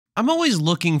I'm always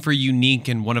looking for unique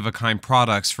and one-of-a-kind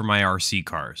products for my RC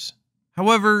cars.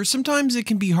 However, sometimes it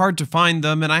can be hard to find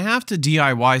them and I have to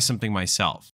DIY something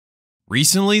myself.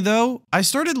 Recently though, I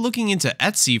started looking into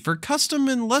Etsy for custom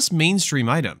and less mainstream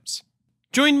items.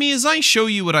 Join me as I show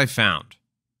you what I found.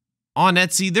 On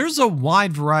Etsy, there's a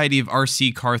wide variety of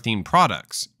RC car themed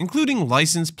products, including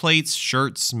license plates,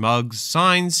 shirts, mugs,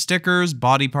 signs, stickers,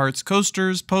 body parts,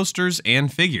 coasters, posters,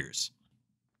 and figures.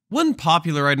 One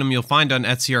popular item you'll find on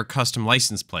Etsy are custom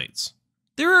license plates.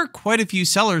 There are quite a few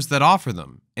sellers that offer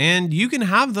them, and you can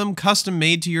have them custom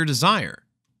made to your desire.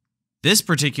 This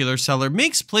particular seller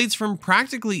makes plates from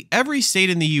practically every state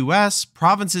in the US,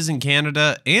 provinces in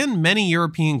Canada, and many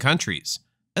European countries,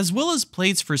 as well as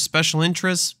plates for special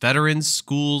interests, veterans,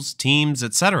 schools, teams,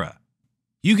 etc.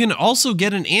 You can also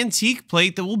get an antique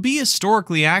plate that will be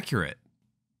historically accurate.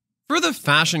 For the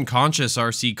fashion-conscious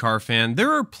RC car fan,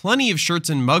 there are plenty of shirts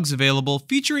and mugs available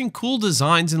featuring cool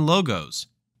designs and logos.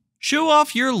 Show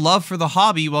off your love for the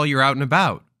hobby while you're out and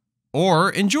about. Or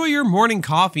enjoy your morning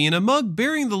coffee in a mug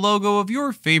bearing the logo of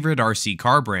your favorite RC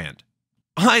car brand.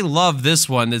 I love this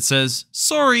one that says,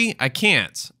 "Sorry, I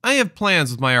can't. I have plans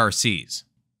with my RCs."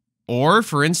 Or,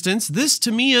 for instance, this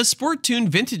Tamiya Sport-Tune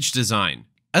vintage design,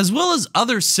 as well as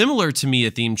other similar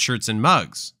Tamiya-themed shirts and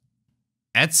mugs.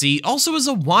 Etsy also has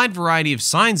a wide variety of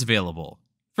signs available,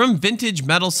 from vintage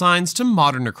metal signs to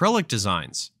modern acrylic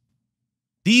designs.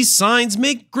 These signs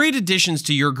make great additions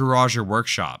to your garage or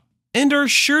workshop, and are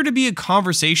sure to be a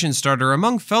conversation starter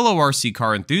among fellow RC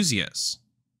car enthusiasts.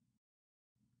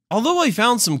 Although I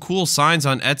found some cool signs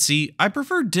on Etsy, I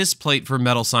prefer Displate for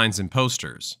metal signs and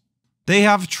posters. They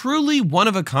have truly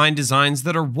one-of-a-kind designs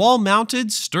that are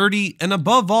wall-mounted, sturdy, and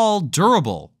above all,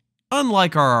 durable,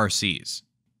 unlike our RCs.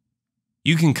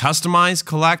 You can customize,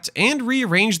 collect, and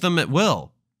rearrange them at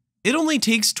will. It only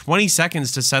takes 20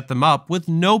 seconds to set them up with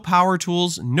no power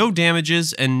tools, no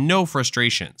damages, and no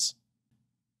frustrations.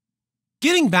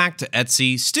 Getting back to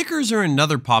Etsy, stickers are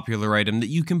another popular item that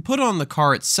you can put on the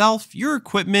car itself, your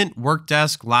equipment, work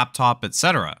desk, laptop,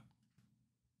 etc.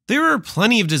 There are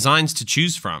plenty of designs to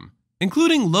choose from,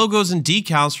 including logos and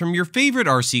decals from your favorite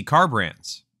RC car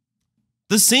brands.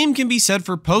 The same can be said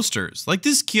for posters, like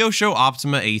this Kyosho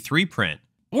Optima A3 print,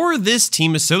 or this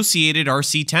Team Associated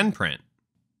RC10 print.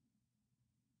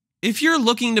 If you're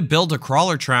looking to build a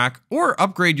crawler track or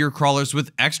upgrade your crawlers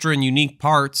with extra and unique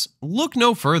parts, look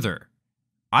no further.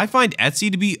 I find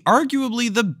Etsy to be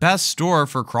arguably the best store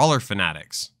for crawler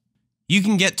fanatics. You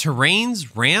can get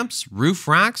terrains, ramps, roof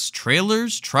racks,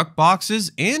 trailers, truck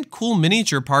boxes, and cool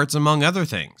miniature parts among other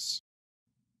things.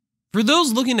 For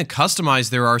those looking to customize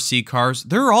their RC cars,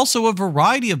 there are also a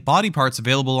variety of body parts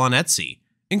available on Etsy,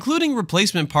 including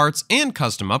replacement parts and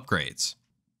custom upgrades.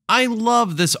 I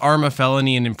love this Arma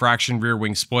Felony and Infraction rear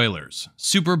wing spoilers,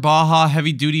 Super Baja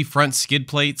heavy-duty front skid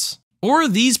plates, or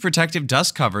these protective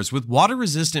dust covers with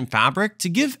water-resistant fabric to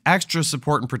give extra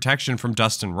support and protection from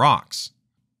dust and rocks.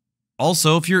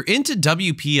 Also, if you're into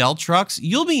WPL trucks,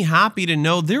 you'll be happy to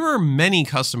know there are many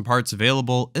custom parts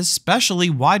available, especially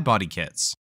wide-body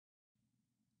kits.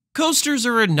 Coasters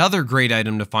are another great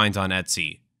item to find on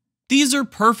Etsy. These are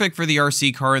perfect for the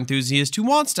RC car enthusiast who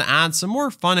wants to add some more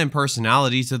fun and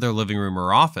personality to their living room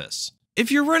or office.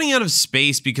 If you're running out of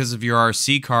space because of your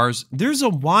RC cars, there's a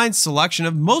wide selection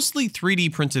of mostly 3D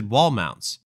printed wall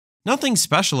mounts. Nothing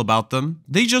special about them,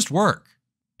 they just work.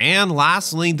 And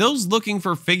lastly, those looking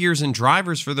for figures and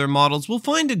drivers for their models will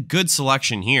find a good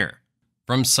selection here.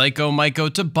 From Psycho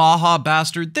Myco to Baja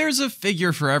Bastard, there's a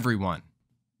figure for everyone.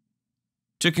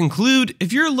 To conclude,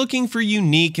 if you're looking for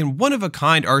unique and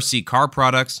one-of-a-kind RC car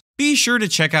products, be sure to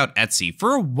check out Etsy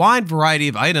for a wide variety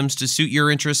of items to suit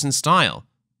your interests and style,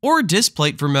 or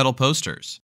Displate for metal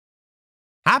posters.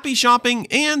 Happy shopping,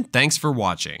 and thanks for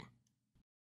watching.